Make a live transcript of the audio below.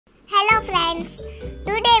Hello friends,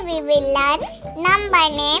 today we will learn number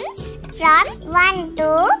names from 1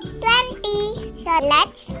 to 20. So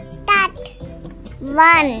let's start.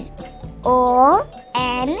 1 O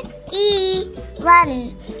N E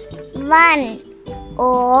 1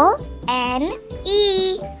 O N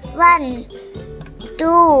E 1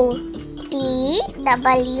 2 T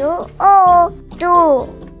W O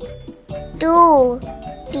 2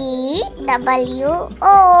 T W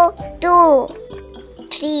O 2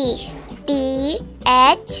 3 T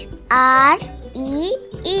H R E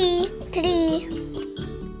E 3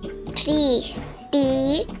 T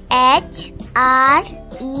H R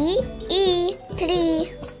E E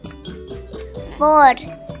 3 4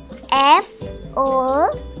 F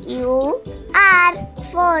O U R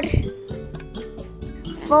 4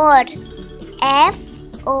 F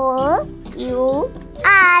O U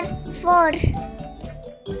R 4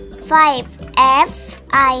 5 F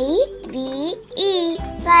I V E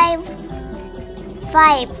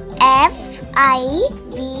 5 F I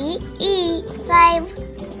V E 5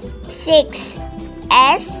 6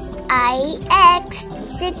 S I X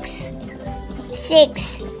 6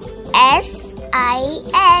 S I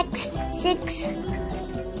X 6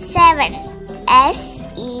 7 S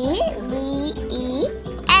E V E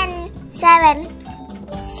N 7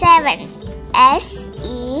 S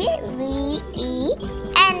E V E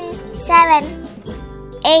N 7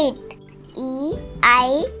 8 E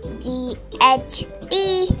I G H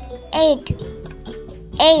T 8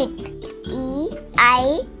 E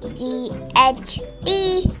I G H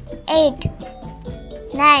T 8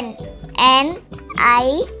 9 N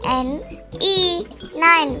I N E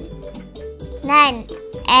 9 N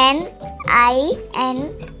I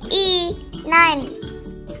N E 9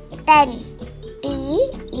 10 T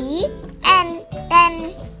E N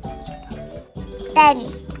 10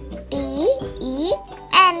 T E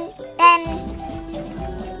N 10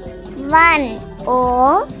 1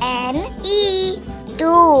 O N E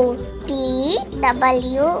 2 T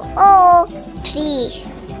W O 3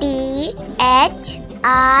 T H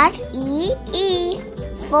R E E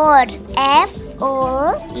 4 F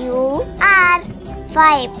O U R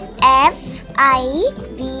 5 F I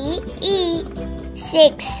V E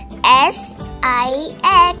 6 S I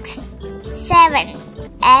X 7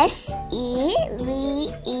 S E V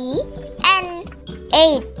E N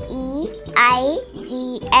 8 E I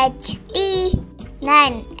G H T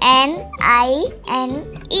 9 N I N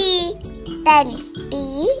E 10 T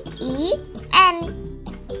E N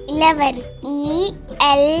 11 E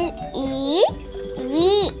L E V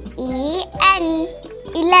E N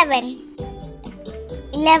 11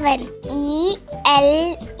 E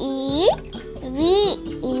L E V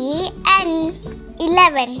E N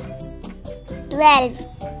 11 12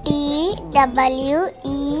 T W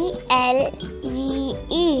E L V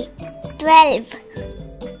E 12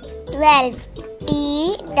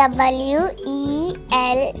 T W E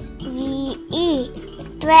L V E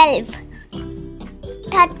 12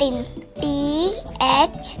 13 T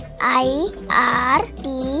H I R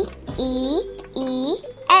T E E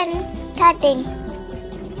N 13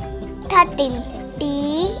 T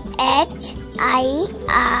H I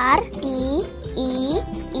R T E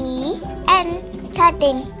E N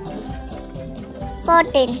 13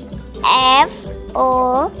 14 F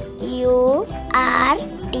O U R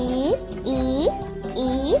T E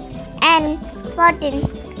E N 14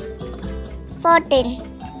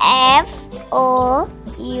 F O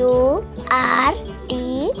U R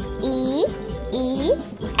T E E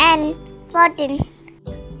N 14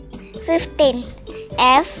 15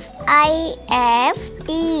 F I F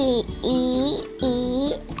T E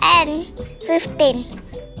E N 15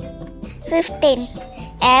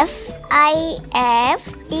 F I F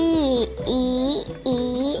T E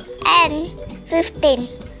E N 15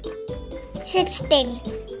 16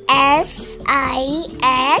 S I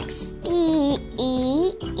X T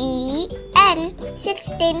E E N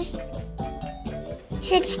 16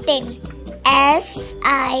 S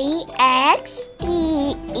I X T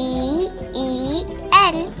E E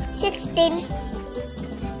N 16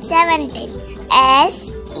 17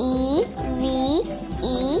 S E V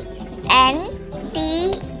E N T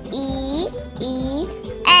E E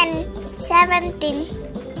N 17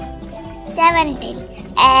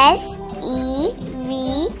 S E V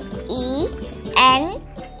E N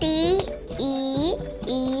T E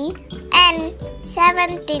E N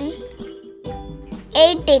 17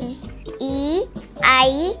 18 E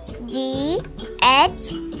I G H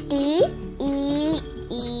T E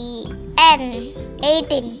E N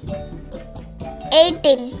 18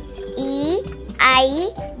 E I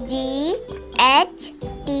G H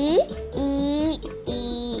T E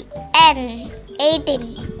E N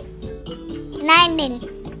 18 19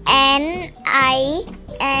 N-I-N-E-T-E-E-N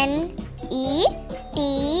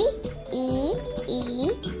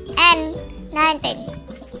 19.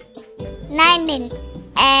 19.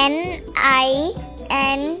 N-I-N-E-T-E-E-N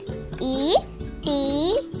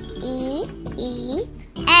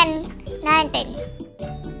 19.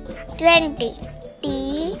 20.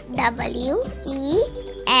 T-W-E-N-T-Y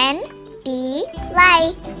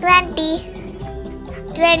 20.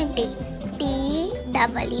 20. T-W-E-N-T-Y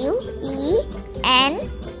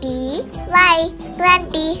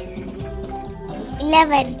 20.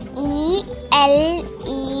 11. E-L-E-V-E-N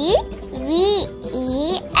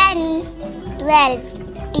 12.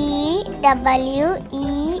 T-W-E-L-V-E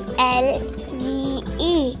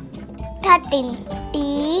 13.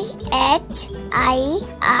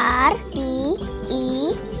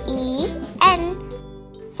 T-H-I-R-T-E-E-N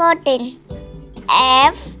 14.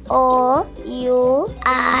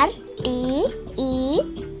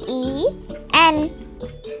 F-O-U-R-T-E-E-N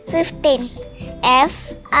 15.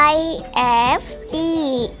 F-I-F-T-E-E-N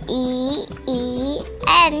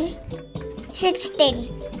 16.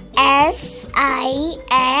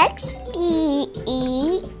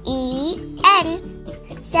 S-I-X-T-E-E-N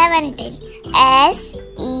 17.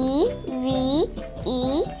 S-E-V-E-N-T-E-E-N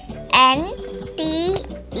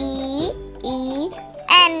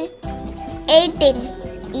 18.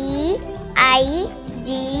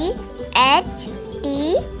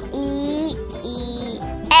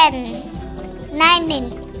 E-I-G-H-T-E-E-N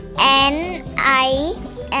 19.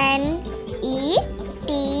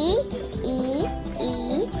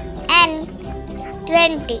 N-I-N-E-T-E-E-N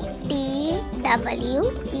 20. T-W-E-N-T-Y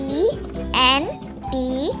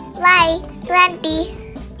 20.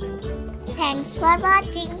 Thanks for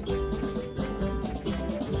watching.